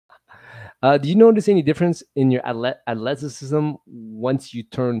Do you notice any difference in your athleticism once you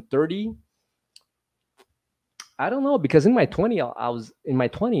turn 30? I don't know, because in my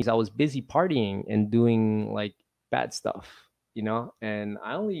 20s, I was busy partying and doing like bad stuff, and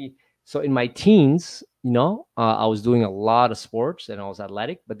I only so in my teens, I was doing a lot of sports and I was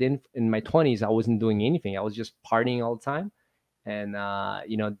athletic, but then in my 20s, I wasn't doing anything. I was just partying all the time and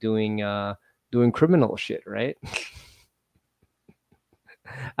doing criminal shit, right?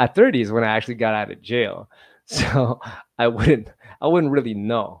 At 30 is when I actually got out of jail. So I wouldn't I wouldn't really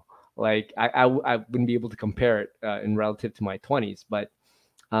know. Like I wouldn't be able to compare it in relative to my 20s. But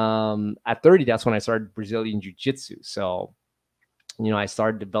at 30, that's when I started Brazilian Jiu-Jitsu. So I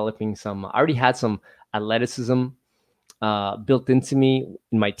started developing some. I already had some athleticism built into me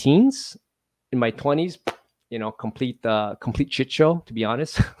in my teens. In my 20s, complete shit show. To be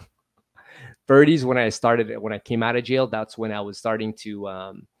honest, 30s when I came out of jail. That's when I was starting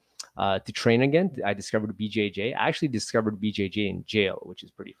to train again. I discovered BJJ. I actually discovered BJJ in jail, which is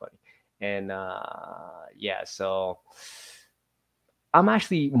pretty funny. And yeah, so I'm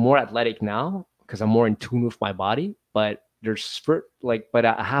actually more athletic now because I'm more in tune with my body. But but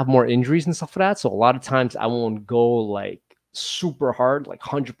I have more injuries and stuff like that. So a lot of times I won't go like super hard, like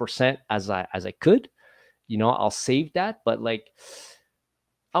 100% as I could. I'll save that, but like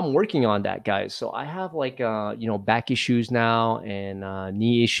I'm working on that, guys. So I have like back issues now, and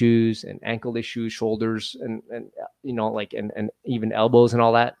knee issues, and ankle issues, shoulders, and like and even elbows and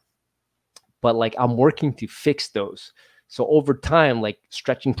all that. But like I'm working to fix those. So over time, like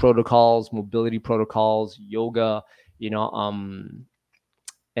stretching protocols, mobility protocols, yoga, and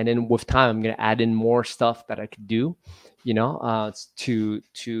then with time, I'm gonna add in more stuff that I could do, to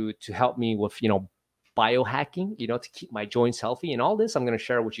help me with biohacking, to keep my joints healthy. And all this I'm going to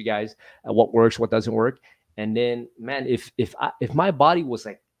share with you guys, what works, what doesn't work. And then, man, if my body was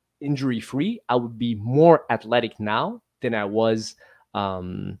like injury free, I would be more athletic now than I was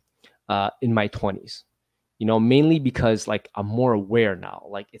in my 20s. Mainly because like I'm more aware now.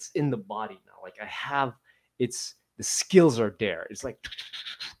 Like it's in the body now. Like the skills are there. It's like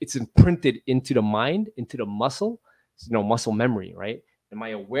it's imprinted into the mind, into the muscle, muscle memory, right? And my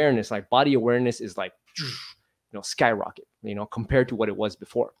awareness, like body awareness, is like skyrocket, compared to what it was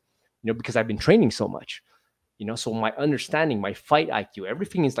before, because I've been training so much, so my understanding, my fight IQ,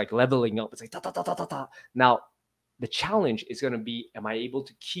 everything is like leveling up. It's like ta ta ta ta ta ta. Now the challenge is going to be, am I able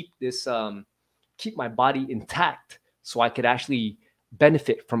to keep my body intact so I could actually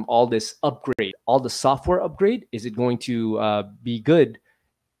benefit from all this upgrade, all the software upgrade? Is it going to be good,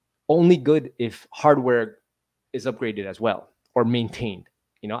 only good if hardware is upgraded as well or maintained,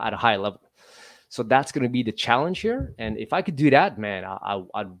 at a high level? So that's going to be the challenge here. And if I could do that, man,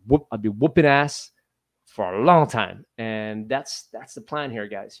 I'd be whooping ass for a long time. And that's the plan here,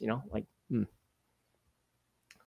 guys. Like